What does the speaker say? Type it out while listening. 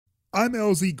I'm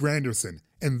LZ Granderson,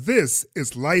 and this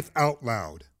is Life Out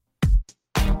Loud.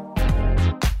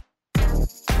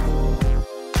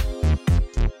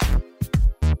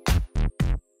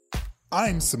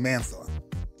 I'm Samantha.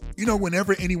 You know,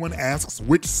 whenever anyone asks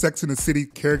which Sex and the City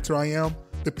character I am,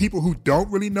 the people who don't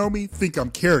really know me think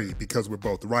I'm Carrie because we're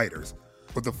both writers.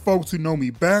 But the folks who know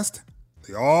me best,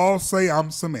 they all say I'm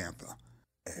Samantha.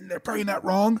 And they're probably not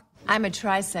wrong. I'm a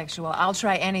trisexual. I'll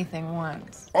try anything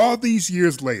once. All these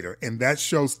years later, and that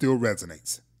show still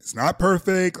resonates. It's not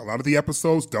perfect. A lot of the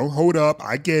episodes don't hold up.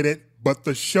 I get it. But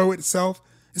the show itself,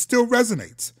 it still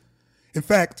resonates. In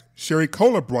fact, Sherry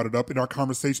Cola brought it up in our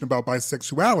conversation about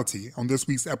bisexuality on this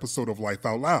week's episode of Life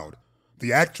Out Loud.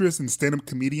 The actress and stand-up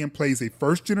comedian plays a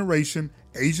first-generation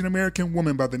Asian-American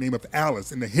woman by the name of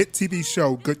Alice in the hit TV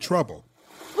show Good Trouble.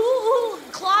 Who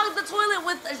clogged the toilet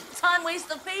with a ton waste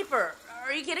of paper?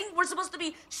 Are you kidding? We're supposed to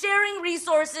be sharing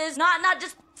resources, not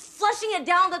just flushing it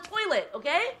down the toilet,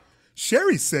 okay?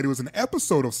 Sherry said it was an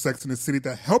episode of Sex and the City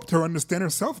that helped her understand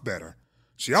herself better.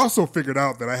 She also figured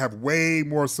out that I have way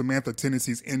more Samantha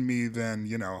tendencies in me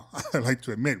than, I like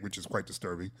to admit, which is quite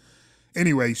disturbing.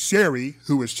 Anyway, Sherry,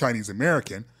 who is Chinese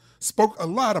American, spoke a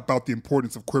lot about the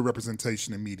importance of queer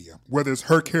representation in media, whether it's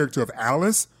her character of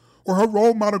Alice or her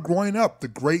role model growing up, the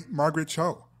great Margaret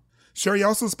Cho. Sherry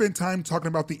also spent time talking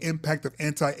about the impact of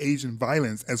anti-Asian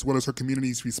violence as well as her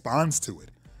community's response to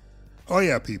it. Oh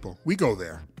yeah, people, we go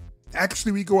there.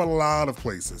 Actually, we go a lot of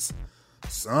places.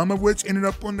 Some of which ended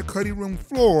up on the cutting room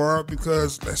floor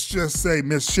because, let's just say,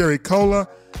 Miss Sherry Cola,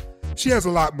 she has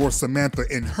a lot more Samantha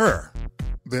in her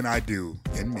than I do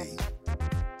in me.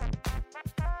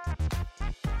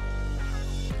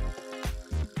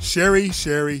 Sherry,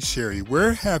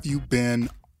 where have you been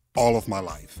all of my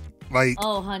life?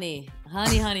 Oh, honey.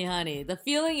 The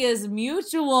feeling is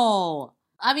mutual.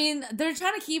 I mean, they're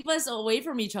trying to keep us away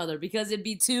from each other because it'd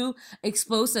be too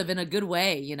explosive in a good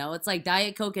way, It's like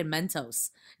Diet Coke and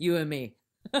Mentos, you and me.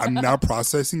 I'm now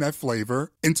processing that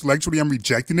flavor. Intellectually, I'm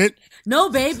rejecting it. No,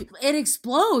 babe, it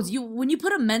explodes. When you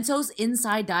put a Mentos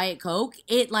inside Diet Coke,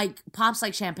 it pops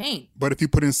like champagne. But if you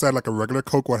put it inside like a regular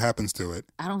Coke, what happens to it?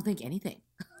 I don't think anything.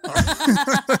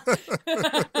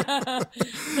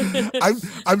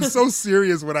 I'm so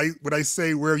serious when I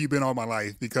say where have you been all my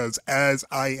life, because as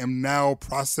I am now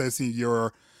processing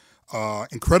your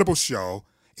incredible show,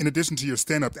 in addition to your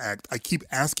stand-up act, I keep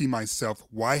asking myself,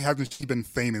 why hasn't she been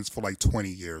famous for 20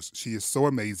 years? She is so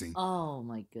amazing. Oh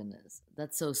my goodness.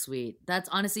 That's so sweet. That's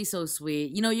honestly so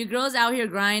sweet. Your girl's out here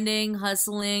grinding,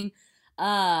 hustling.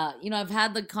 I've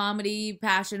had the comedy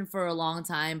passion for a long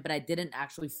time, but I didn't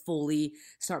actually fully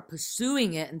start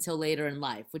pursuing it until later in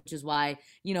life, which is why,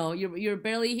 you're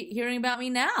barely hearing about me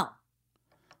now.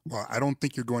 Well, I don't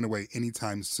think you're going away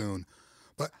anytime soon.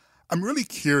 But I'm really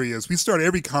curious. We start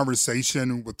every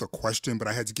conversation with a question, but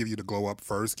I had to give you the glow up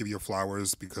first, give you your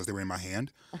flowers because they were in my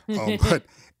hand. But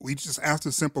we just asked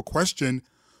a simple question.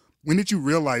 When did you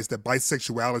realize that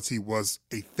bisexuality was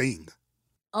a thing?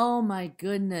 Oh my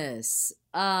goodness.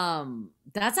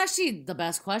 That's actually the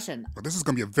best question. But this is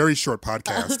going to be a very short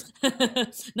podcast.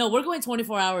 No, we're going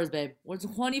 24 hours, babe. We're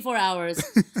 24 hours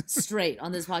straight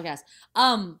on this podcast.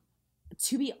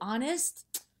 To be honest,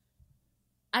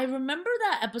 I remember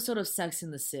that episode of Sex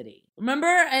and the City. Remember?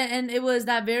 And it was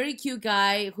that very cute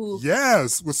guy who...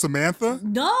 Yes, with Samantha?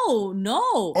 No.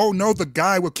 Oh, no, the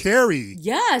guy with Carrie.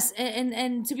 Yes,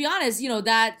 and to be honest,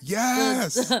 that...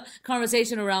 Yes. The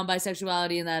conversation around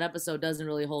bisexuality in that episode doesn't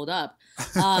really hold up.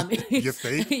 You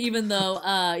think? Even though,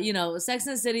 Sex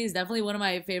and the City is definitely one of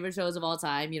my favorite shows of all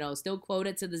time, still quote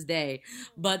it to this day.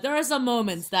 But there are some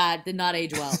moments that did not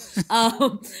age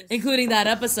well, including that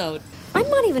episode. I'm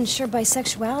not even sure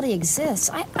bisexuality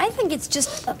exists. I think it's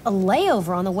just a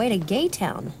layover on the way to Gay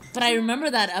Town. But I remember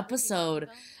that episode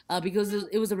because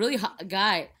it was a really hot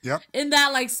guy. Yep. In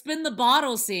that spin the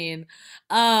bottle scene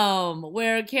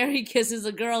where Carrie kisses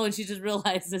a girl and she just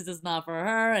realizes it's not for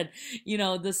her. And,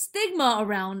 the stigma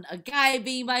around a guy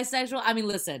being bisexual. I mean,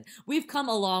 listen, we've come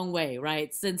a long way,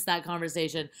 right, since that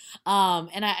conversation.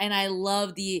 And I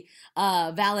love the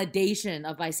validation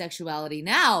of bisexuality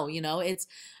now.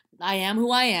 I am who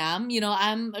I am.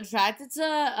 I'm attracted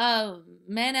to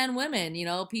men and women,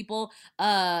 people,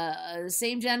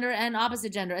 same gender and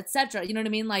opposite gender, etc. You know what I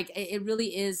mean? It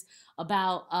really is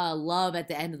about love at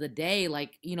the end of the day.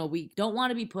 We don't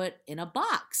want to be put in a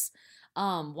box.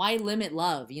 Why limit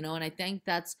love? And I think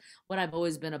that's what I've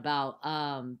always been about. But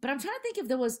I'm trying to think if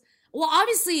there was... Well,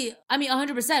 obviously,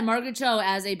 100%. Margaret Cho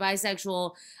as a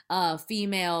bisexual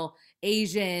female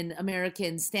Asian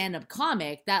American stand-up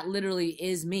comic. That literally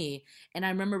is me. And I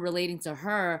remember relating to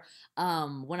her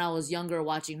when I was younger,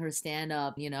 watching her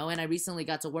stand-up, you know, and I recently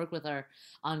got to work with her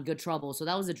on Good Trouble. So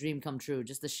that was a dream come true,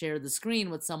 just to share the screen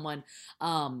with someone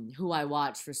who I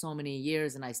watched for so many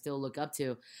years and I still look up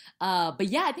to. But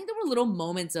yeah, I think there were little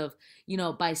moments of, you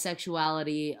know,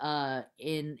 bisexuality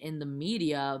in the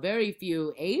media. Very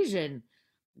few Asian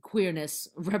queerness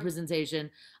representation,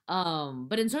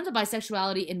 but in terms of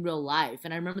bisexuality in real life,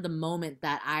 and I remember the moment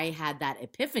that I had that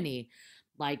epiphany,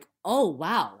 like, oh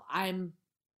wow, I'm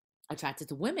attracted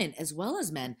to women as well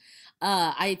as men.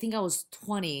 I think I was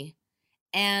 20,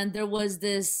 and there was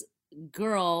this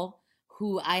girl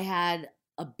who I had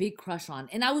a big crush on,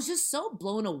 and I was just so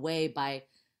blown away by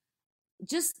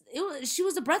she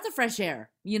was a breath of fresh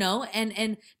air, you know,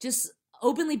 and just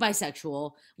openly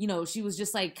bisexual. You know, she was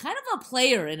just like kind of a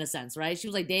player in a sense, right? She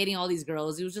was like dating all these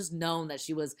girls. It was just known that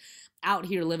she was out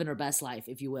here living her best life,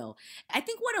 if you will. I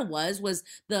think what it was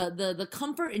the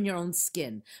comfort in your own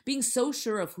skin, being so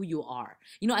sure of who you are.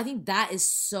 You know, I think that is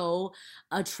so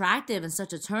attractive and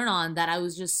such a turn on that I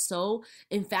was just so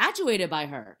infatuated by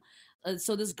her.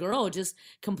 So this girl just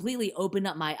completely opened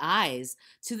up my eyes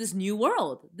to this new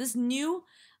world, this new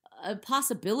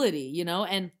possibility, you know,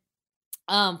 and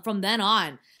from then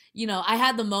on, you know, I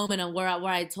had the moment of where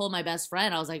I told my best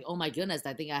friend, I was like, oh my goodness,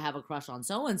 I think I have a crush on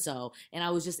so-and-so. And I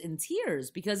was just in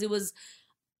tears because it was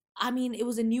a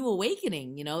new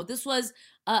awakening, you know. This was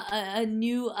a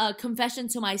new confession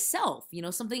to myself, you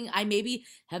know, something I maybe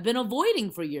have been avoiding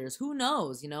for years. Who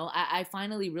knows, you know. I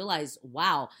finally realized,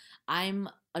 wow, I'm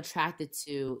attracted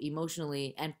to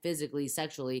emotionally and physically,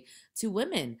 sexually to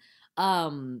women,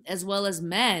 as well as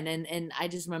men. And I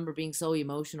just remember being so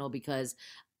emotional because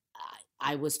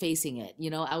I was facing it,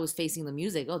 you know. I was facing the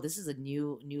music. Oh, this is a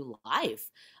new life.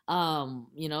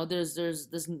 You know, there's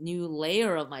this new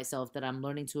layer of myself that I'm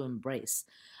learning to embrace.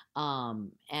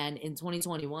 And in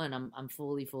 2021, I'm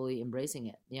fully embracing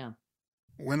it. Yeah.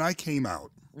 When I came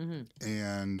out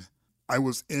and I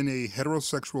was in a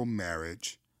heterosexual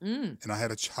marriage and I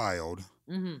had a child,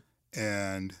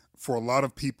 and for a lot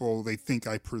of people, they think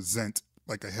I present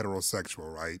like a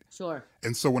heterosexual, right? Sure.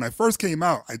 And so when I first came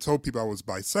out, I told people I was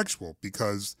bisexual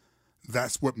because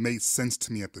that's what made sense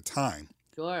to me at the time.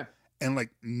 Sure. And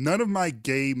like none of my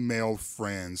gay male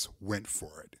friends went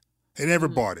for it. They never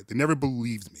bought it. They never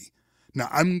believed me. Now,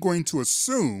 I'm going to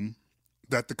assume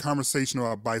that the conversation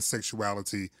about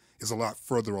bisexuality is a lot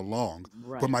further along.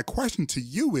 Right. But my question to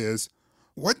you is,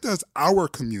 what does our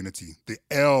community, the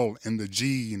L and the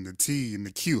G and the T and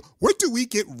the Q, what do we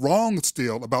get wrong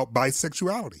still about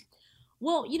bisexuality?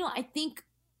 Well, you know, I think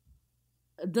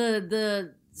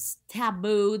the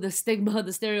taboo, the stigma,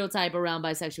 the stereotype around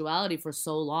bisexuality for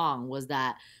so long was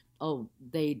that, oh,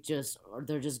 they're just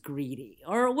greedy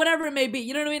or whatever it may be.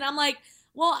 You know what I mean? I'm like,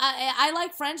 well, I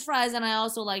like French fries and I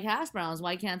also like hash browns.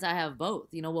 Why can't I have both?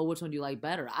 You know, well, which one do you like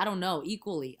better? I don't know.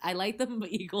 Equally. I like them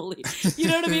equally. You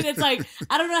know what I mean? It's like,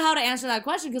 I don't know how to answer that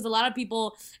question because a lot of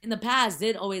people in the past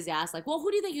did always ask like, well, who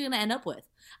do you think you're going to end up with?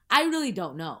 I really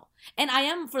don't know. And I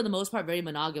am, for the most part, very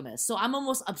monogamous. So I'm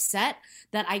almost upset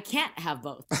that I can't have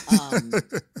both.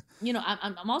 You know,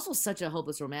 I'm also such a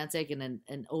hopeless romantic and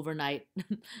an overnight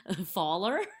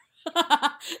faller.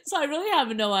 So I really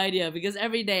have no idea because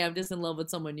every day I'm just in love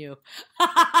with someone new. But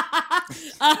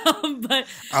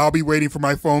I'll be waiting for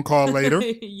my phone call later.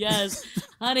 Yes,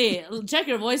 honey, check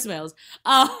your voicemails.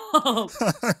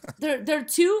 There are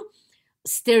two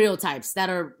stereotypes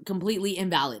that are completely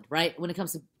invalid, right? When it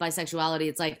comes to bisexuality,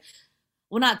 it's like,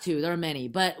 well, not two, there are many,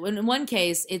 but in one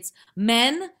case, it's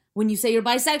men. When you say you're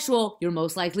bisexual, you're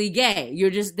most likely gay.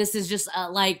 This is just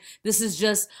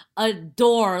a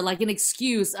door, like an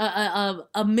excuse,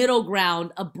 a middle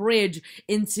ground, a bridge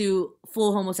into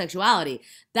full homosexuality.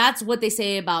 That's what they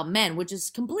say about men, which is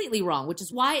completely wrong, which is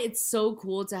why it's so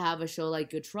cool to have a show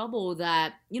like Good Trouble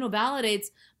that, you know, validates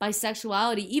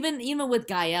bisexuality, even with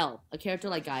Gael, a character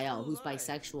like Gael, who's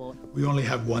bisexual. We only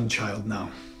have one child now.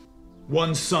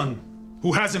 One son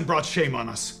who hasn't brought shame on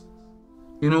us.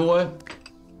 You know what?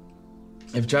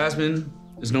 If Jasmine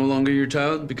is no longer your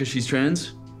child because she's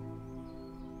trans,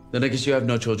 then I guess you have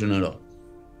no children at all.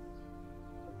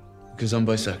 Because I'm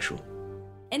bisexual.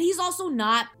 And he's also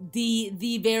not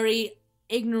the very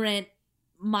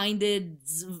ignorant-minded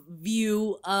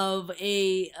view of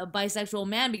a bisexual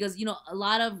man because, you know, a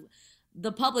lot of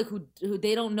the public who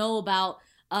they don't know about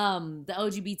the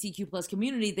LGBTQ plus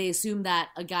community, they assume that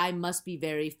a guy must be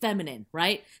very feminine,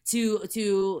 right?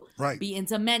 To right. be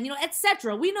into men, you know,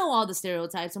 etc. We know all the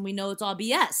stereotypes and we know it's all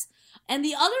BS. And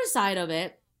the other side of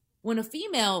it, when a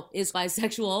female is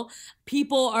bisexual,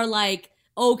 people are like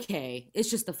okay, it's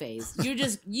just a phase.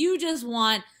 You just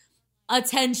want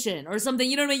attention or something.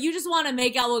 You know what I mean? You just want to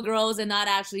make out with girls and not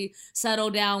actually settle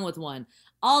down with one.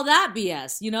 All that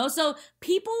BS, you know? So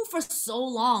people for so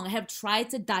long have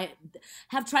tried to define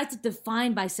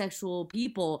bisexual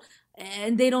people,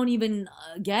 and they don't even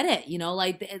get it, you know?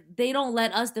 Like they don't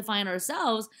let us define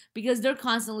ourselves because they're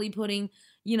constantly putting,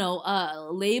 you know,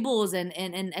 labels and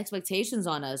expectations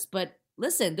on us. But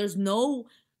listen, there's no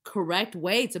correct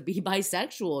way to be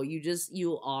bisexual.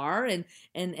 You are, and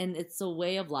it's a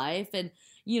way of life, and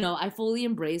you know, I fully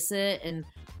embrace it, and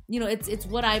you know, it's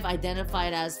what I've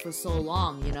identified as for so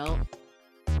long, you know.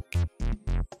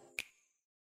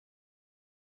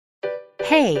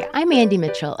 Hey, I'm Andy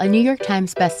Mitchell, a New York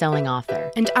Times bestselling author.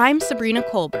 And I'm Sabrina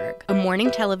Kohlberg, a morning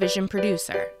television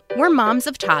producer. We're moms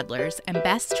of toddlers and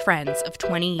best friends of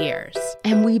 20 years.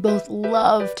 And we both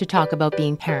love to talk about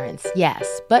being parents,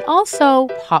 yes, but also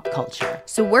pop culture.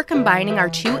 So we're combining our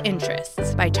two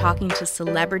interests by talking to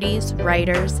celebrities,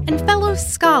 writers, and fellow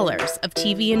scholars of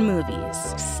TV and movies.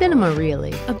 Cinema,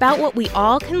 really. About what we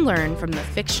all can learn from the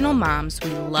fictional moms we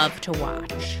love to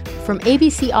watch. From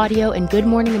ABC Audio and Good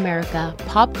Morning America,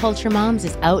 Pop Culture Moms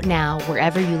is out now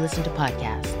wherever you listen to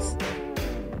podcasts.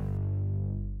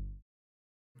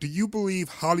 Do you believe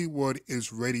Hollywood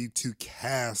is ready to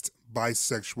cast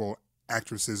bisexual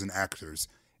actresses and actors,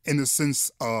 in the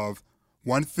sense of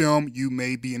one film you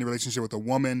may be in a relationship with a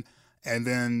woman, and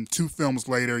then 2 films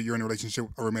later you're in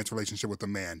a romantic relationship with a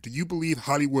man? Do you believe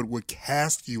Hollywood would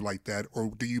cast you like that,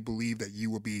 or do you believe that you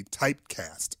will be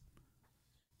typecast?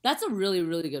 That's a really,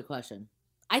 really good question.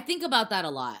 I think about that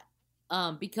a lot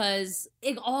because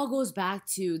it all goes back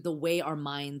to the way our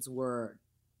minds were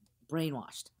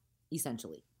brainwashed,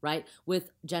 essentially, right?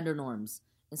 With gender norms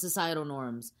and societal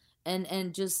norms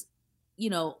and just,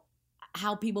 you know,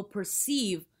 how people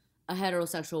perceive a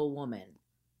heterosexual woman,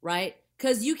 right?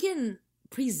 Because you can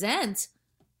present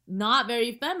not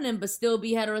very feminine but still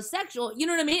be heterosexual, you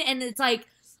know what I mean? And it's like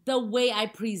the way I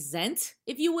present,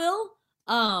 if you will,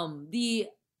 the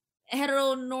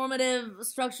heteronormative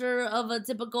structure of a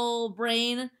typical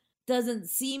brain doesn't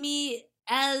see me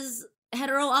as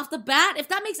hetero off the bat, if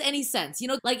that makes any sense. You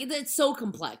know, like it's so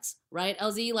complex, right,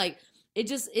 LZ? Like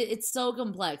it's so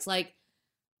complex. Like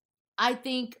I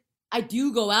think I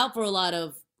do go out for a lot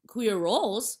of queer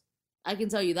roles, I can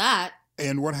tell you that.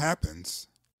 And what happens?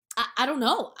 I don't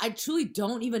know. I truly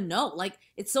don't even know. Like,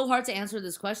 it's so hard to answer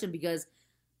this question because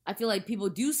I feel like people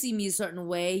do see me a certain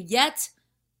way, yet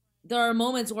there are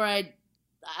moments where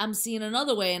I'm seen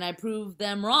another way and I prove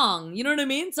them wrong. You know what I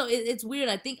mean? So it's weird.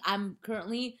 I think I'm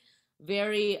currently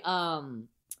very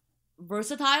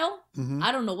versatile. Mm-hmm.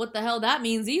 I don't know what the hell that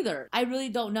means either. I really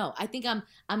don't know. I think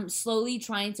I'm slowly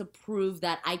trying to prove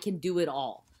that I can do it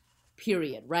all.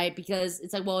 Period, right? Because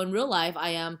it's like, well, in real life,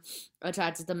 I am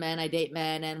attracted to men. I date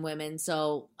men and women,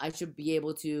 so I should be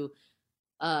able to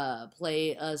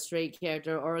play a straight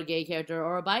character or a gay character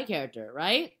or a bi character,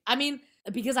 right? I mean,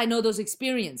 because I know those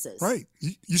experiences. Right.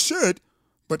 You should,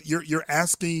 but you're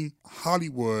asking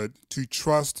Hollywood to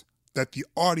trust that the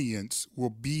audience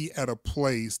will be at a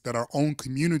place that our own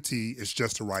community is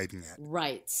just arriving at.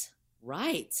 Right.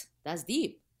 That's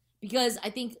deep. Because I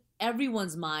think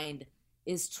everyone's mind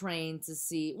is trained to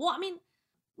see, well, I mean,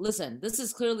 listen, this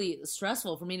is clearly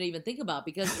stressful for me to even think about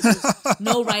because there's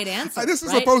no right answer. This is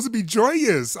right? supposed to be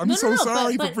joyous. I'm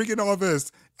sorry but, for bringing all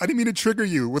this. I didn't mean to trigger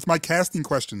you with my casting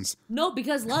questions. No,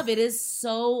 because love, it is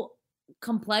so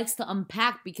complex to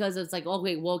unpack because it's like,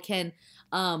 okay, well, can,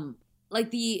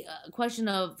 like the question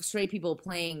of straight people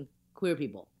playing queer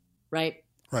people, right?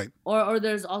 Right. Or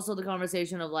there's also the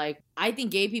conversation of like, I think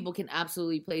gay people can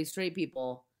absolutely play straight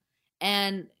people.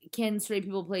 And can straight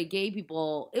people play gay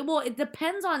people? It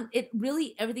depends on, it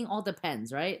really, everything all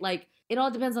depends, right? Like, it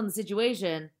all depends on the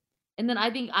situation. And then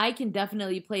I think I can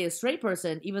definitely play a straight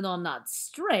person, even though I'm not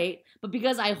straight, but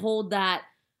because I hold that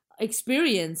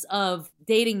experience of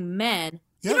dating men,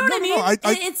 you know what I mean?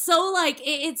 It's so like,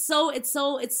 it's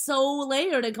so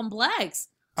layered and complex.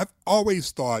 I've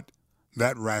always thought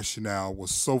that rationale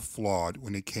was so flawed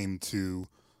when it came to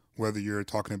whether you're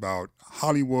talking about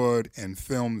Hollywood and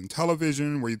film and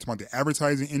television, where you're talking about the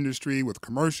advertising industry with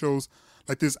commercials,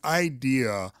 like this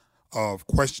idea of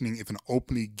questioning if an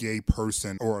openly gay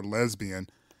person or a lesbian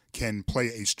can play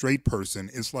a straight person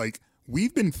is like,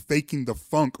 we've been faking the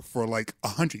funk for like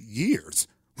 100 years.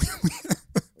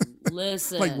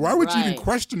 Listen, like, why would you even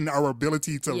question our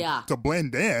ability to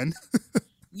blend in?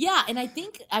 Yeah, and I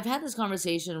think I've had this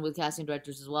conversation with casting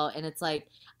directors as well, and it's like,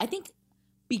 I think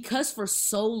because for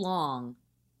so long,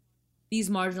 these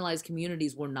marginalized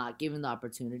communities were not given the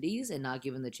opportunities and not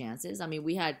given the chances. I mean,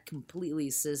 we had completely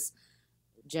cis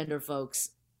gender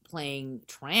folks playing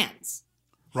trans.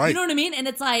 Right. You know what I mean? And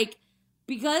it's like,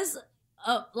 because,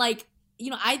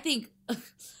 I think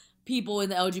people in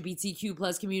the LGBTQ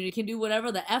plus community can do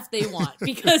whatever the F they want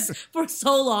because for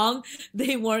so long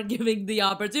they weren't giving the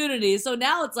opportunity. So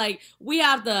now it's like, we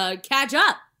have to catch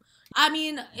up. I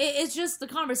mean, it's just the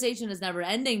conversation is never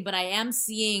ending, but I am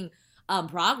seeing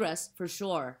progress for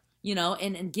sure,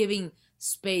 and giving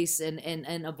space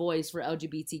and a voice for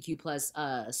LGBTQ plus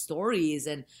stories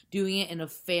and doing it in a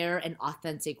fair and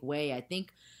authentic way. I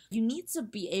think you need to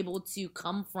be able to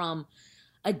come from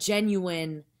a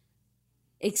genuine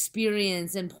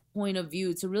experience and point of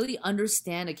view to really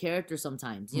understand a character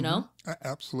sometimes, you know?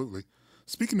 Absolutely.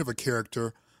 Speaking of a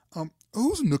character,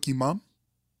 who's Nookie Mom?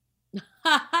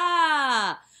 Ha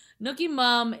ha! Nookie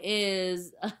Mom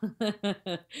is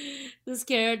this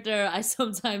character I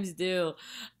sometimes do.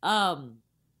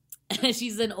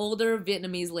 She's an older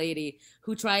Vietnamese lady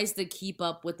who tries to keep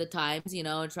up with the times,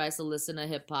 and tries to listen to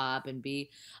hip hop and be,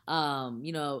 a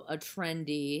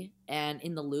trendy and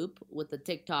in the loop with the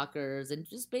TikTokers and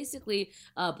just basically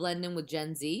blend in with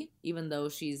Gen Z, even though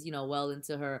she's, well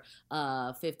into her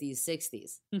 50s,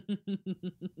 60s.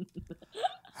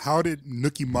 How did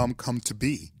Nookie Mom come to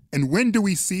be? And when do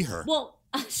we see her? Well,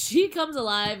 she comes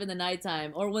alive in the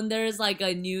nighttime or when there's like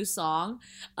a new song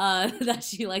that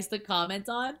she likes to comment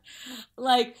on.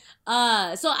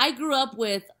 So I grew up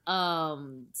with 2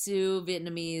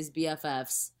 Vietnamese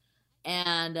BFFs,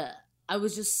 and I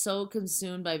was just so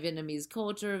consumed by Vietnamese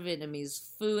culture, Vietnamese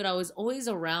food. I was always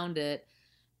around it.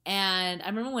 And I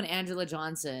remember when Angela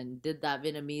Johnson did that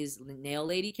Vietnamese nail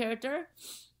lady character.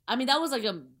 I mean, that was like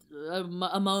a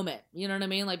moment, you know what I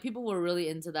mean? Like, people were really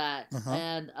into that.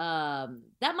 And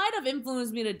that might have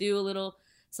influenced me to do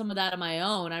some of that on my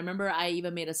own. I remember I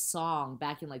even made a song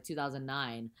back in like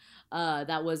 2009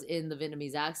 that was in the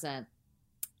Vietnamese accent.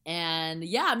 And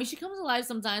yeah, I mean, she comes alive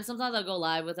sometimes. Sometimes I'll go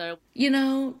live with her.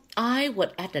 I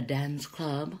was at the dance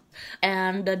club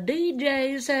and the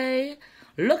DJ say,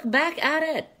 "Look back at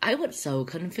it." I was so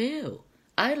confused.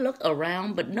 I looked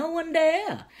around, but no one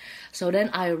there. So then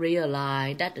I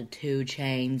realized that the 2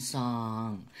 Chainz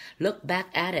song, "Look Back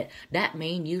at It," that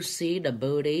means you see the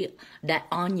booty that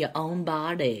on your own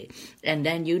body, and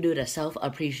then you do the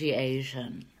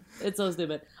self-appreciation. It's so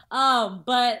stupid.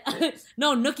 But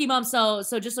no, Nookie Mom. So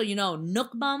just so you know,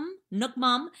 Nook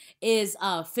Mom is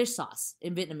fish sauce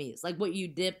in Vietnamese, like what you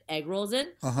dip egg rolls in.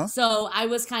 So I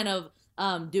was kind of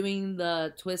doing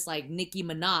the twist like Nicki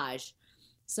Minaj.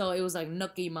 So it was like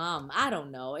Nookie Mom. I don't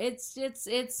know. It's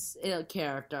a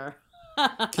character.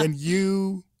 Can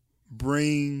you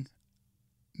bring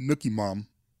Nookie Mom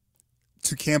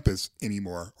to campus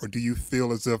anymore? Or do you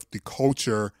feel as if the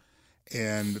culture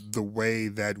and the way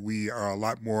that we are a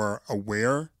lot more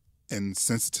aware and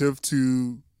sensitive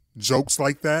to jokes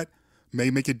like that may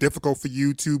make it difficult for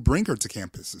you to bring her to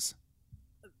campuses?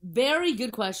 Very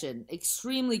good question.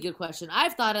 Extremely good question.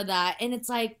 I've thought of that, and it's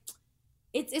like,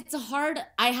 it's a hard,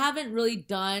 I haven't really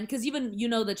done, because even,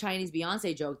 the Chinese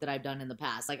Beyonce joke that I've done in the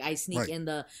past, like I sneak in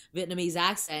the Vietnamese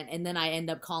accent and then I end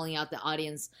up calling out the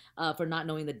audience for not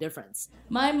knowing the difference.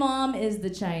 My mom is the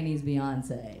Chinese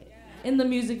Beyonce. In the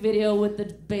music video with the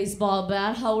baseball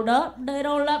bat, hold up, they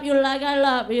don't love you like I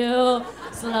love you.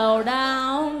 Slow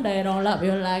down, they don't love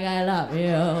you like I love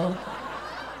you.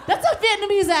 That's a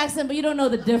Vietnamese accent, but you don't know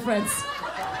the difference.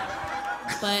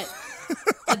 But...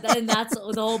 and that's the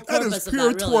whole purpose of that,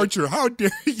 That is pure torture. How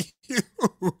dare you?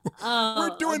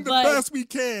 We're doing the best we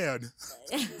can.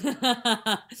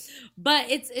 But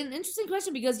it's an interesting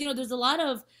question because, there's a lot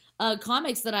of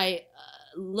comics that I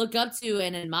look up to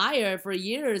and admire for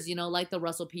years, like the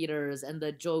Russell Peters and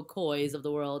the Joe Coys of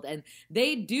the world. And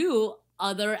they do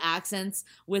other accents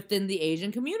within the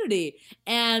Asian community.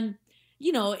 And,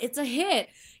 it's a hit,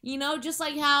 just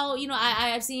like how,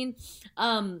 I've seen...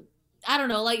 I don't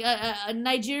know, like a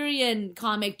Nigerian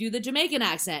comic do the Jamaican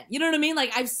accent. You know what I mean?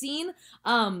 Like I've seen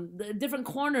the different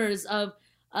corners of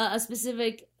a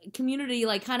specific community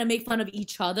like kind of make fun of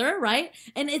each other, right?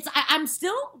 And I'm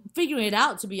still figuring it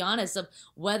out, to be honest, of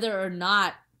whether or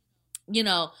not,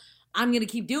 I'm going to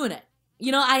keep doing it.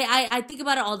 I think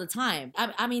about it all the time.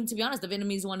 I mean, to be honest, the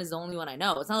Vietnamese one is the only one I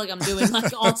know. It's not like I'm doing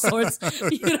like all sorts,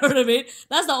 you know what I mean?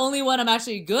 That's the only one I'm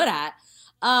actually good at.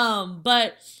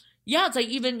 But... yeah, it's like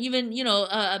even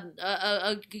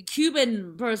a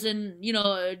Cuban person,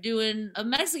 doing a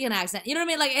Mexican accent. You know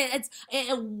what I mean? Like,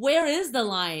 where is the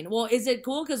line? Well, is it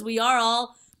cool because we are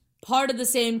all part of the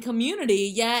same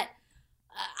community? Yet,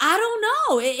 I don't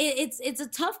know. It's a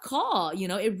tough call.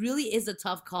 It really is a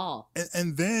tough call.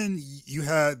 And then you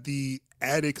had the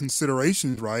added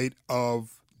considerations, right, of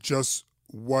just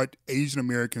what Asian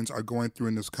Americans are going through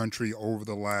in this country over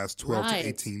the last 12 to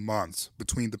 18 months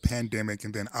between the pandemic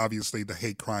and then obviously the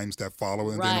hate crimes that follow,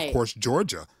 and then, of course,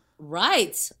 Georgia.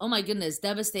 Right. Oh, my goodness.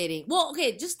 Devastating. Well,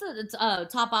 okay, just to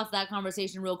top off that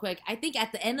conversation real quick, I think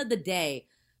at the end of the day,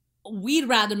 we'd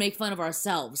rather make fun of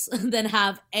ourselves than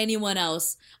have anyone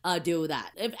else do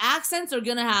that. If accents are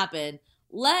going to happen,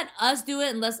 let us do it,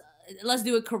 and let's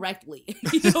do it correctly.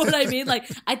 You know what I mean? Like,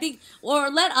 I think, or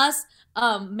let us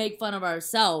make fun of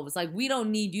ourselves. Like, we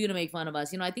don't need you to make fun of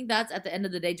us. You know, I think that's at the end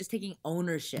of the day just taking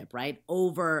ownership, right,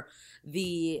 over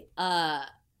the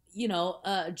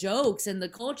jokes and the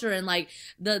culture and like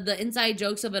the inside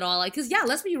jokes of it all. Like, cause yeah,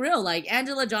 let's be real. Like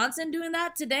Angela Johnson doing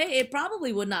that today, it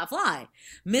probably would not fly.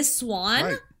 Miss Swan.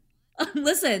 Right.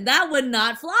 Listen, that would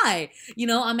not fly,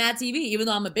 on Mad TV, even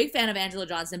though I'm a big fan of Angela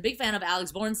Johnson, big fan of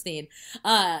Alex Bornstein,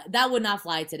 that would not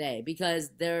fly today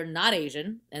because they're not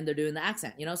Asian and they're doing the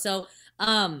accent, So,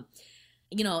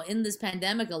 in this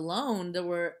pandemic alone, there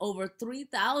were over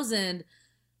 3,000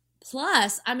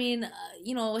 plus,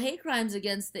 hate crimes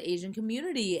against the Asian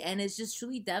community. And it's just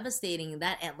truly devastating.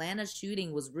 That Atlanta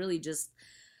shooting was really just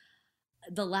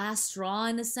the last straw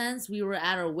in a sense. We were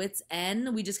at our wits'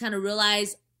 end. We just kind of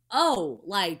realized, oh,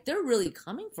 like, they're really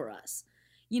coming for us,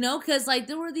 because, like,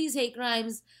 there were these hate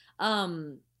crimes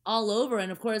all over. And,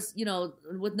 of course,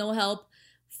 with no help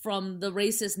from the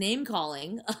racist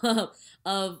name-calling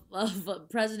of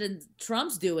President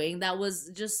Trump's doing, that was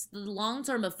just the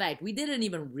long-term effect. We didn't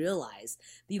even realize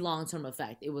the long-term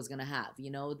effect it was going to have,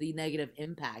 the negative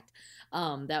impact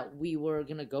that we were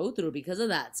going to go through because of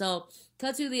that. So,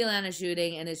 cut to the Atlanta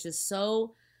shooting, and it's just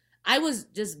so... I was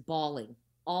just bawling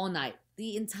all night.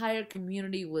 The entire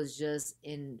community was just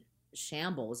in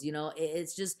shambles,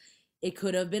 It's just, it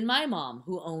could have been my mom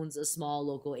who owns a small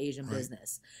local Asian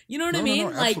business. You know what I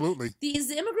mean? No, absolutely. Like, these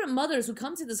immigrant mothers who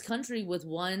come to this country with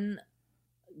one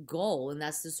goal, and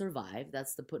that's to survive.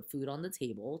 That's to put food on the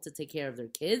table, to take care of their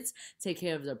kids, take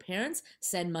care of their parents,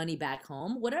 send money back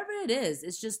home, whatever it is.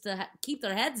 It's just to keep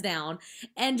their heads down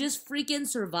and just freaking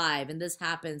survive. And this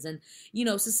happens. And,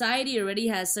 society already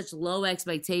has such low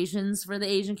expectations for the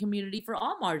Asian community, for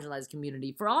all marginalized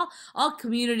community, for all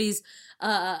communities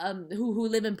who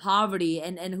live in poverty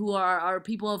and who are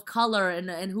people of color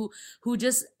and who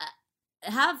just...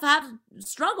 have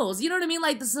struggles, you know what I mean?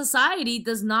 Like, the society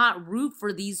does not root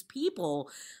for these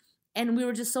people, and we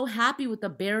were just so happy with the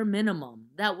bare minimum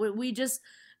that we just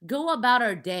go about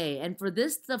our day. And for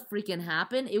this to freaking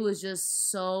happen, it was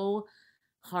just so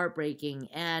heartbreaking.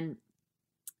 And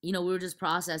we were just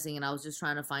processing, and I was just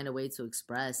trying to find a way to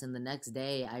express. And the next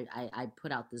day I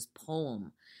put out this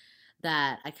poem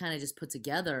that I kind of just put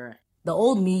together. The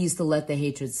old me used to let the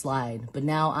hatred slide, but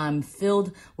now I'm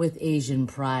filled with Asian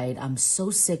pride. I'm so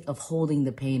sick of holding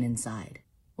the pain inside.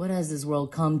 What has this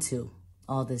world come to?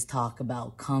 All this talk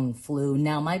about Kung Flu.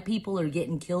 Now my people are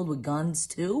getting killed with guns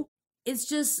too? It's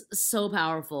just so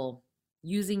powerful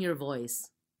using your voice,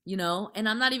 And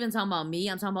I'm not even talking about me.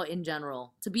 I'm talking about in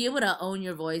general. To be able to own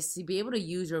your voice, to be able to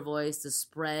use your voice to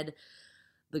spread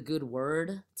the good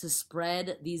word, to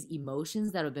spread these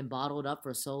emotions that have been bottled up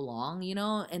for so long,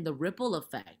 and the ripple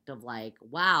effect of like,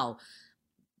 wow,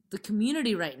 the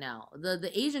community right now, the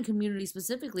Asian community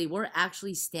specifically, we're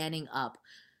actually standing up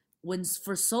when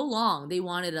for so long they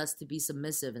wanted us to be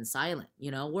submissive and silent.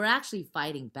 We're actually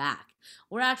fighting back.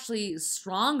 We're actually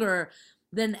stronger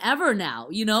than ever now,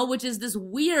 which is this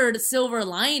weird silver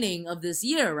lining of this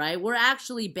year, right? We're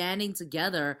actually banding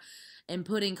together and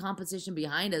putting competition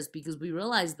behind us because we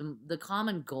realize the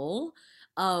common goal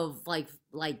of like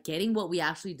getting what we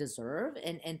actually deserve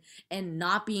and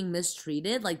not being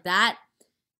mistreated, like that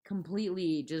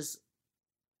completely just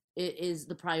is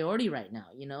the priority right now,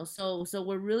 So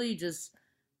we're really just,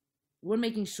 we're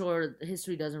making sure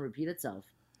history doesn't repeat itself.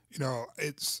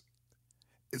 It's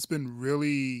been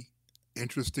really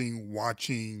interesting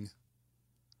watching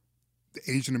the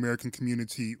Asian American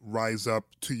community rise up,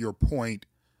 to your point.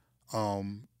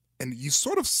 And you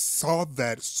sort of saw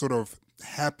that sort of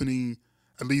happening,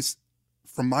 at least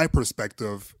from my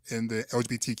perspective, in the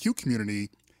LGBTQ community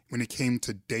when it came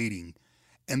to dating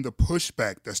and the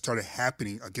pushback that started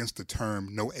happening against the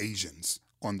term no Asians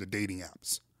on the dating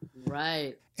apps.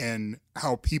 Right. And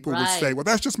how people would say, well,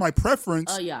 that's just my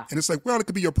preference. Oh, yeah. And it's like, well, it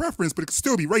could be your preference, but it could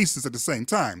still be racist at the same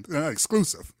time. They're not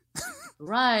exclusive.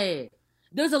 Right.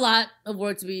 There's a lot of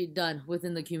work to be done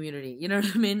within the community, you know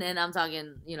what I mean? And I'm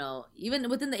talking, even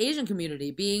within the Asian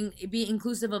community, being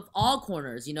inclusive of all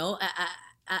corners,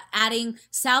 adding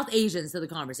South Asians to the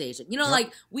conversation.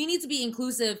 Like, we need to be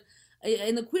inclusive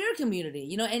in the queer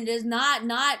community, and just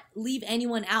not leave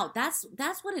anyone out. That's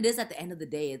what it is at the end of the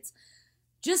day. It's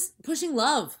just pushing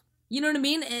love, You know what I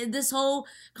mean? This whole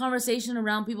conversation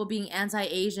around people being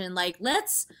anti-Asian, like,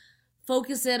 let's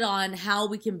focus it on how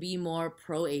we can be more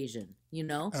pro-Asian, you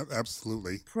know?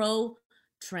 Absolutely.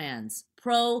 Pro-trans,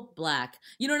 pro-black.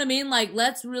 You know what I mean? Like,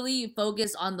 let's really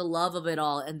focus on the love of it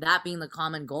all and that being the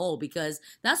common goal, because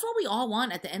that's what we all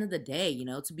want at the end of the day, you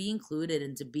know, to be included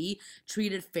and to be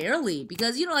treated fairly.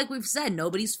 Because, you know, like we've said,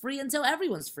 nobody's free until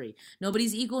everyone's free.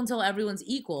 Nobody's equal until everyone's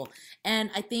equal.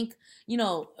 And I think, you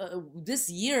know, this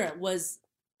year was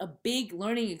a big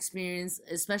learning experience,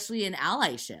 especially in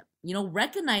allyship, you know,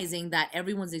 recognizing that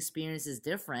everyone's experience is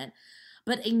different,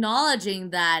 but acknowledging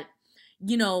that,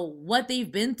 you know, what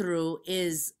they've been through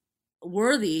is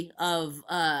worthy of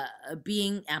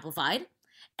being amplified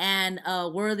and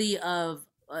worthy of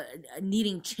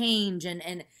needing change.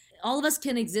 And all of us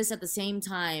can exist at the same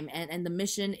time. And the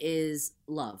mission is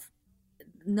love.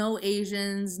 No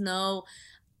Asians, no...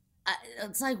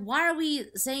 it's like, why are we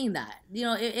saying that? You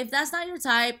know, if that's not your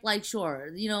type, like, sure,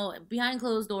 you know, behind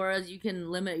closed doors, you can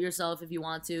limit yourself if you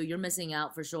want to. You're missing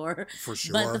out for sure. For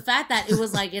sure. But the fact that it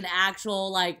was like an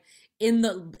actual, like, in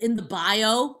the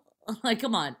bio, like,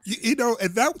 come on. You know,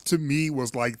 and that to me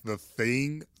was like the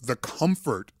thing, the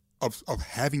comfort of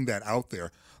having that out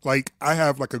there. Like, I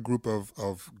have like a group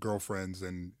of girlfriends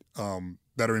and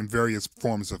that are in various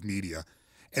forms of media.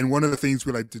 And one of the things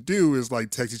we like to do is like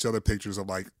text each other pictures of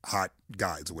like hot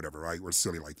guys or whatever, right? We're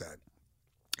silly like that.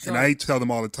 Sure. And I tell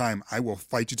them all the time, I will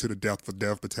fight you to the death for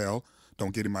Dev Patel.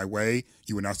 Don't get in my way.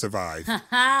 You will not survive.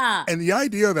 And the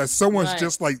idea that someone's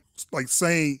just like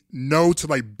saying no to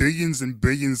like billions and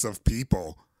billions of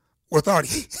people without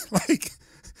like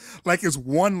it's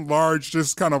one large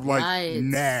just kind of like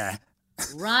nah.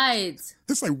 Right.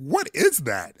 It's like, what is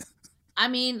that? I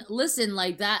mean, listen,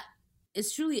 like that.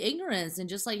 It's truly ignorance. And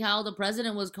just like how the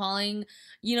president was calling,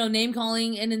 you know, name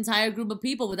calling an entire group of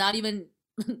people without even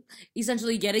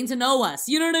essentially getting to know us.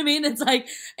 You know what I mean? It's like,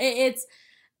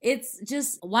 it's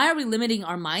just, why are we limiting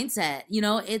our mindset? You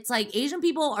know, it's like Asian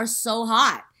people are so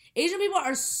hot. Asian people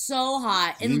are so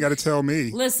hot. And you ain't got to tell me.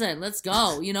 Listen, let's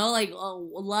go. You know, like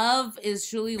love is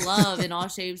truly love in all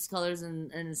shapes, colors,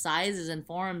 and sizes and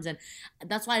forms. And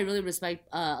that's why I really respect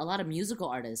a lot of musical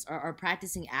artists are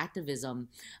practicing activism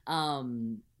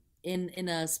in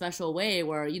a special way,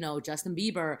 where, you know, Justin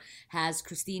Bieber has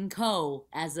Christine Koh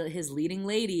as his leading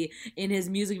lady in his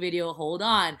music video, Hold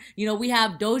On. You know, we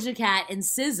have Doja Cat and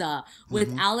SZA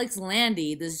with Alex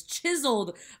Landy, this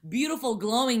chiseled, beautiful,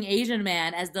 glowing Asian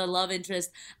man as the love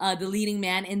interest, the leading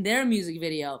man in their music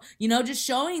video. You know, just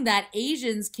showing that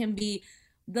Asians can be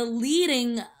the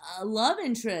leading love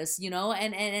interest, you know,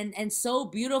 and so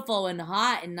beautiful and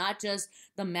hot, and not just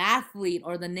the mathlete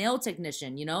or the nail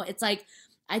technician. You know, it's like,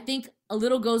 I think a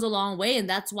little goes a long way, and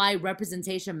that's why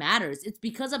representation matters. It's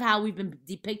because of how we've been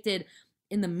depicted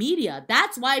in the media.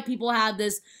 That's why people have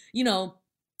this, you know,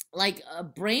 like a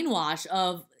brainwash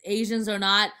of Asians are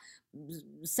not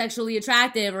sexually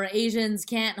attractive, or Asians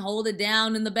can't hold it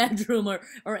down in the bedroom,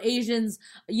 or Asians,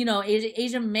 you know,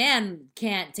 Asian man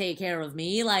can't take care of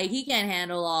me, like he can't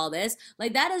handle all this.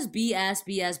 Like, that is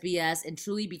BS, and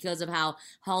truly because of how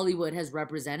Hollywood has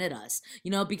represented us, you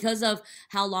know, because of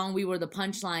how long we were the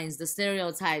punchlines, the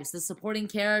stereotypes, the supporting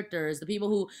characters, the people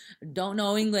who don't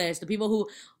know English, the people who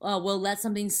will let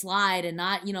something slide and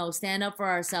not, you know, stand up for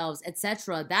ourselves,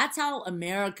 etc. That's how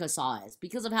America saw us,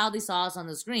 because of how they saw us on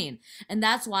the screen. And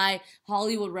that's why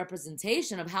Hollywood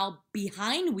representation of how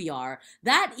behind we are,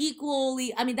 that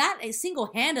equally, I mean, that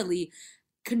single-handedly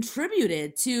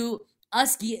contributed to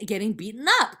us getting beaten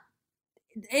up.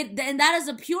 And that is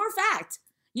a pure fact,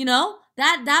 you know?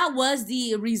 That was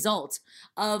the result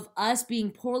of us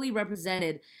being poorly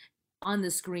represented on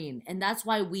the screen. And that's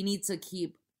why we need to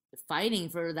keep fighting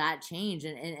for that change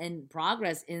and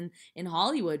progress in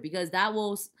Hollywood, because that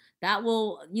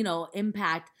will, you know,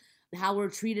 impact how we're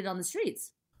treated on the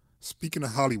streets. Speaking of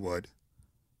Hollywood,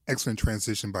 excellent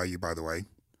transition by you, by the way.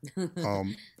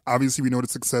 Obviously, we know the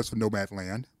success of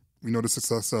Nomadland. We know the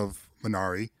success of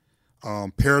Minari.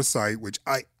 Parasite, which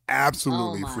I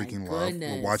absolutely freaking love.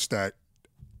 We'll watch that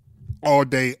all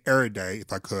day, every day,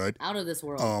 if I could. Out of this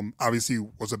world. Obviously,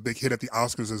 was a big hit at the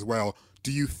Oscars as well.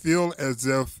 Do you feel as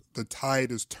if the tide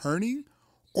is turning?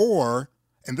 Or,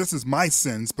 and this is my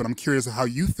sense, but I'm curious how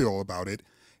you feel about it,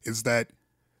 is that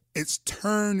it's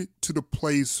turned to the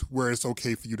place where it's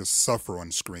okay for you to suffer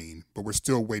on screen, but we're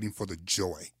still waiting for the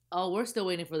joy. Oh, we're still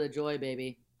waiting for the joy,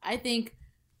 baby. I think,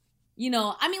 you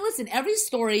know, I mean, listen, every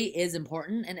story is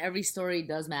important and every story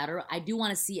does matter. I do want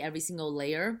to see every single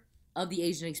layer of the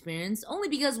Asian experience, only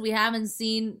because we haven't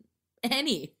seen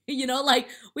any, you know, like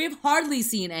we've hardly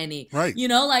seen any, right? You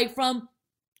know, like from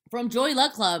from Joy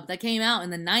Luck Club that came out in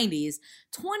the 90s,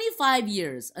 25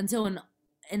 years until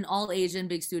an all-Asian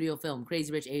big studio film,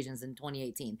 Crazy Rich Asians, in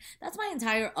 2018. That's my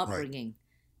entire upbringing. Right.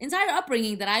 Entire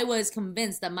upbringing that I was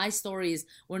convinced that my stories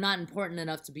were not important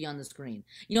enough to be on the screen.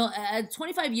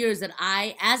 25 years that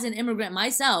I, as an immigrant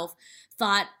myself,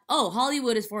 thought, oh,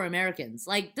 Hollywood is for Americans.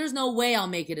 Like, there's no way I'll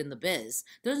make it in the biz.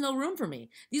 There's no room for me.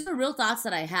 These are real thoughts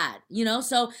that I had,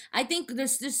 So I think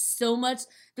there's just so much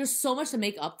to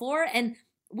make up for. And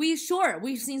we've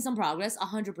seen some progress,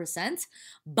 100%,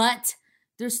 but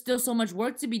there's still so much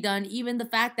work to be done. Even the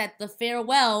fact that The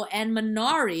Farewell and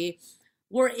Minari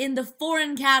were in the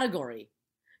foreign category.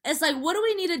 It's like, what do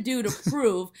we need to do to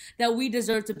prove that we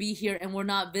deserve to be here and we're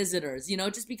not visitors?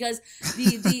 Just because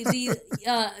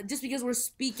just because we're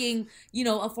speaking,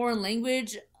 a foreign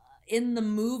language in the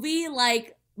movie,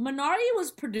 like, Minari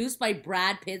was produced by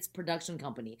Brad Pitt's production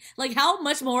company. Like, how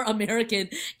much more American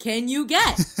can you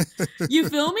get? You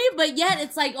feel me? But yet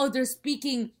it's like, oh, they're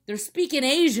speaking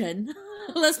Asian.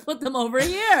 Let's put them over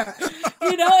here.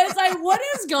 It's like, what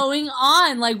is going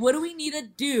on? Like, what do we need to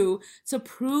do to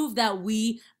prove that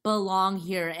we belong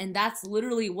here? And that's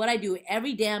literally what I do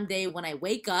every damn day when I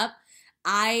wake up.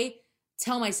 I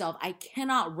tell myself I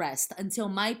cannot rest until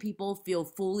my people feel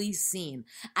fully seen.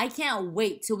 I can't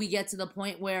wait till we get to the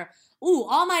point where,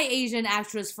 all my Asian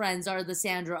actress friends are the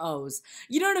Sandra Ohs.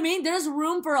 You know what I mean? There's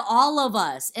room for all of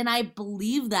us. And I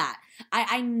believe that.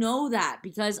 I know that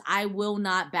because I will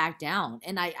not back down.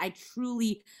 And I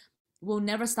truly will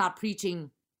never stop preaching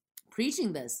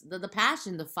this, the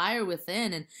passion, the fire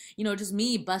within, and just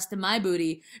me busting my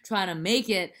booty trying to make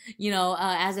it,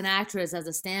 as an actress, as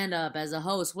a stand-up, as a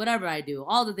host, whatever I do,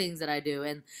 all the things that I do,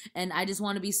 and I just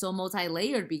want to be so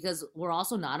multi-layered because we're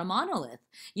also not a monolith,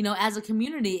 as a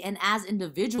community and as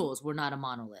individuals, we're not a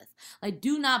monolith. Like,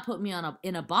 do not put me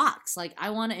in a box. Like,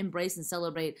 I want to embrace and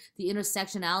celebrate the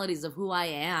intersectionalities of who I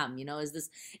am. As this,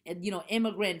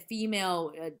 immigrant,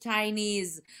 female,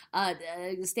 Chinese,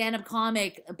 stand-up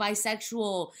comic,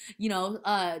 bisexual,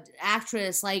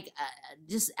 actress, like,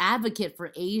 just advocate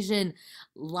for Asian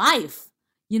life,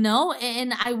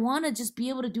 and I want to just be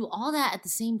able to do all that at the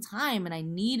same time. And I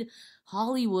need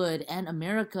Hollywood and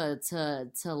America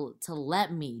to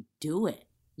let me do it,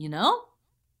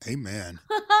 Amen.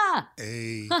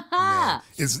 Amen.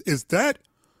 Is that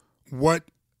what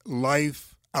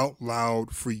life out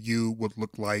loud for you would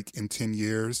look like in 10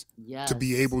 years? Yes. To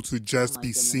be able to just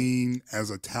be seen as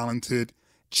a talented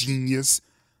genius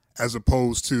as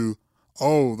opposed to,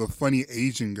 the funny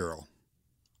Asian girl.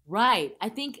 Right. I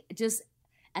think just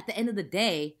at the end of the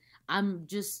day, I'm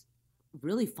just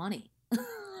really funny.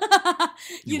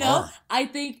 you know, I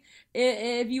think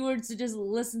if you were to just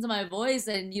listen to my voice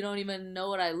and you don't even know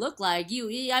what I look like, you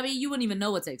wouldn't even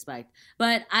know what to expect.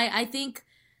 But I think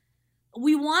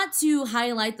we want to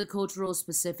highlight the cultural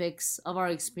specifics of our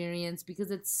experience because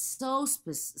it's so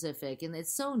specific and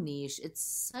it's so niche. It's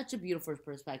such a beautiful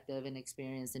perspective and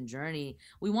experience and journey.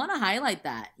 We want to highlight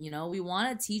that, you know. We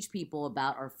want to teach people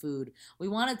about our food. We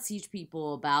want to teach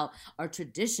people about our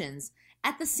traditions.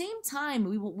 At the same time,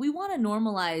 we want to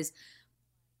normalize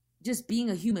just being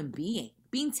a human being,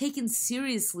 being taken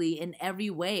seriously in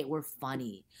every way. We're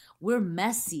funny. We're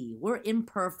messy. We're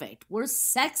imperfect. We're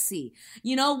sexy.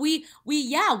 You know, we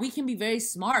can be very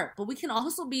smart, but we can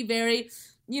also be very,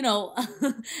 you know,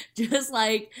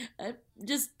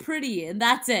 just pretty, and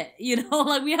that's it. You know,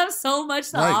 like we have so much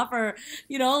to offer,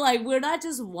 you know, like we're not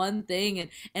just one thing,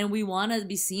 and we want to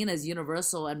be seen as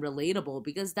universal and relatable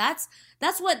because that's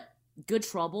what Good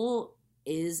Trouble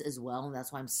is as well. And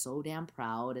that's why I'm so damn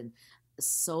proud and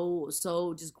so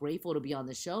just grateful to be on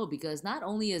the show, because not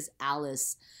only is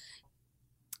Alice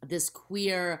this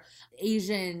queer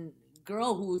Asian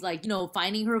girl who's like, you know,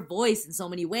 finding her voice in so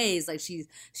many ways, like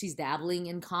she's dabbling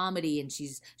in comedy and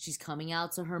she's coming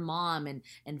out to her mom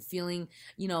and feeling,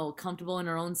 you know, comfortable in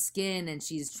her own skin, and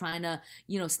she's trying to,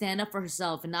 you know, stand up for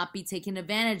herself and not be taken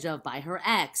advantage of by her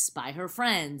ex, by her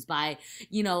friends, by,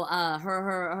 you know,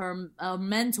 her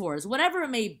mentors, whatever it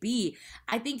may be.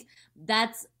 I think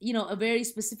that's, you know, a very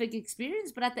specific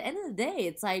experience, but at the end of the day,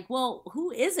 it's like, well,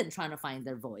 who isn't trying to find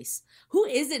their voice? Who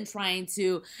isn't trying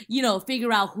to, you know,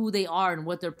 figure out who they are and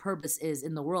what their purpose is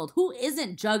in the world? Who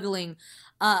isn't juggling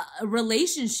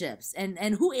relationships and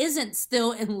who isn't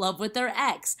still in love with their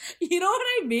ex? You know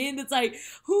what I mean? It's like,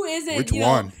 who isn't? Which you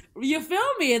one? Know, you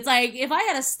feel me? It's like, if I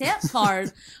had a stamp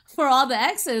card for all the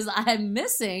exes I'm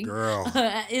missing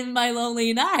in my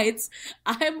lonely nights,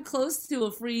 I'm close to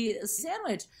a free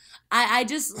sandwich. I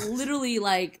just literally,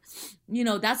 like, you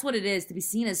know, that's what it is to be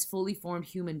seen as fully formed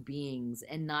human beings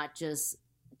and not just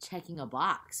checking a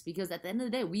box, because at the end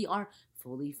of the day, we are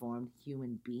fully formed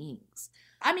human beings.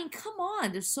 I mean, come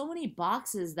on. There's so many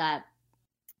boxes that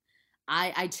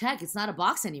I check. It's not a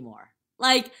box anymore.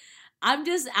 Like, I'm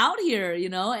just out here, you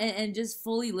know, and just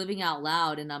fully living out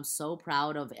loud. And I'm so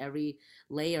proud of every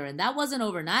layer. And that wasn't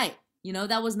overnight. You know,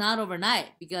 that was not overnight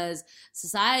because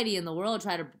society and the world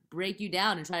try to break you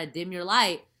down and try to dim your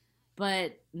light.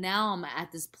 But now I'm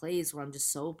at this place where I'm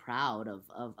just so proud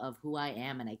of who I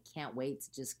am. And I can't wait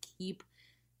to just keep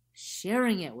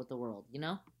sharing it with the world, you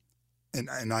know?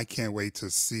 And I can't wait to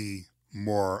see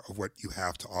more of what you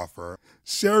have to offer.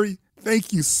 Sherry,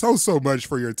 thank you so much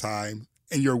for your time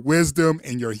and your wisdom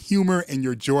and your humor and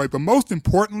your joy. But most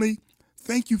importantly,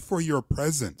 thank you for your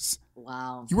presence.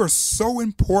 Wow. You are so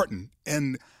important.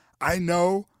 And I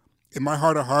know in my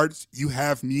heart of hearts, you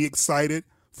have me excited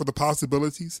for the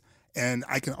possibilities. And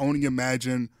I can only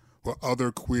imagine what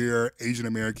other queer Asian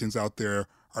Americans out there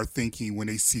are thinking when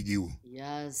they see you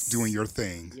doing your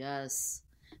thing. Yes.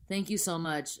 Thank you so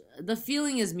much. The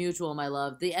feeling is mutual, my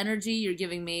love. The energy you're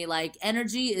giving me, like,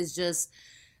 energy is just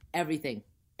everything.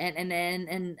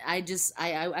 And I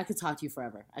could talk to you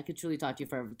forever. I could truly talk to you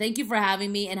forever. Thank you for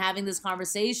having me and having this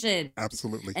conversation.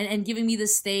 Absolutely. And giving me the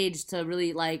stage to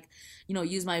really, like, you know,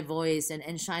 use my voice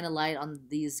and shine a light on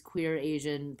these queer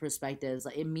Asian perspectives.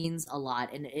 It means a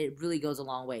lot, and it really goes a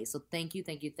long way. So thank you.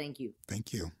 Thank you.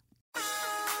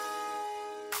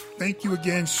 Thank you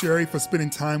again, Sherry, for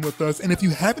spending time with us. And if you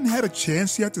haven't had a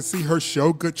chance yet to see her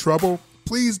show, Good Trouble,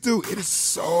 please do. It is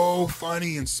so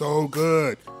funny and so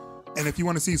good. And if you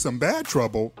want to see some bad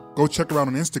trouble, go check her out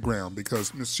on Instagram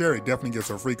because Miss Sherry definitely gets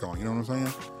her freak on. You know what I'm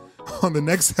saying? On the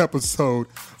next episode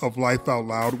of Life Out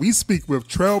Loud, we speak with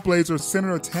Trailblazer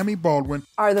Senator Tammy Baldwin.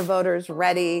 Are the voters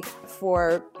ready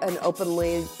for an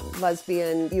openly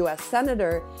lesbian U.S.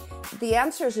 senator? The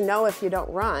answer is no if you don't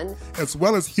run. As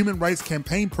well as Human Rights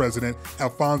Campaign President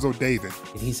Alfonso David.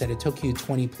 He said it took you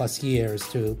 20 plus years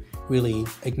to really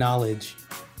acknowledge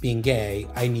being gay.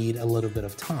 I need a little bit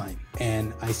of time.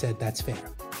 And I said, that's fair.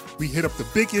 We hit up the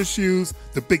big issues,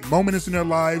 the big moments in their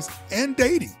lives, and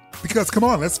dating. Because come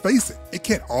on, let's face it, it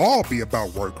can't all be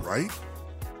about work, right?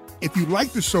 If you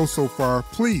like the show so far,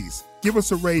 please give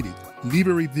us a rating, leave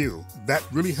a review. That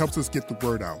really helps us get the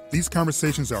word out. These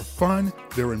conversations are fun,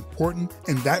 they're important,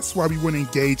 and that's why we want to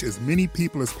engage as many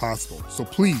people as possible. So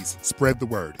please spread the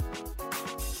word.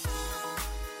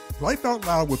 Life Out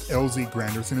Loud with LZ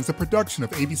Granderson is a production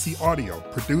of ABC Audio,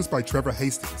 produced by Trevor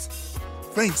Hastings.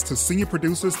 Thanks to senior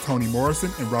producers Toni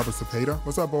Morrison and Robert Cepeda.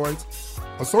 What's up, boys?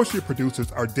 Associate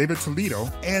producers are David Toledo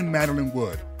and Madeline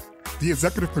Wood. The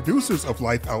executive producers of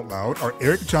Life Out Loud are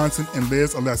Eric Johnson and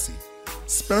Liz Alessi.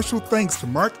 Special thanks to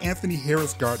Mark Anthony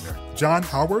Harris Gardner, John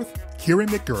Howarth, Kieran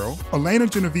McGurl, Elena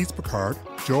Genevieve Picard,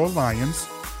 Joel Lyons,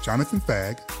 Jonathan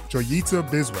Fagg, Joyita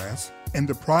Biswas, and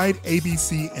the Pride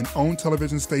ABC and OWN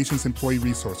television stations employee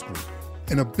resource group.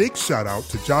 And a big shout out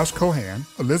to Josh Cohan,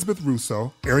 Elizabeth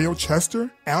Russo, Ariel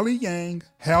Chester, Ali Yang,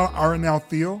 Hal Arenal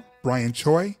Thiel, Brian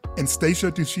Choi, and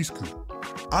Stacia Dushishku.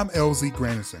 I'm LZ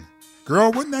Granderson.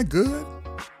 Girl, wasn't that good?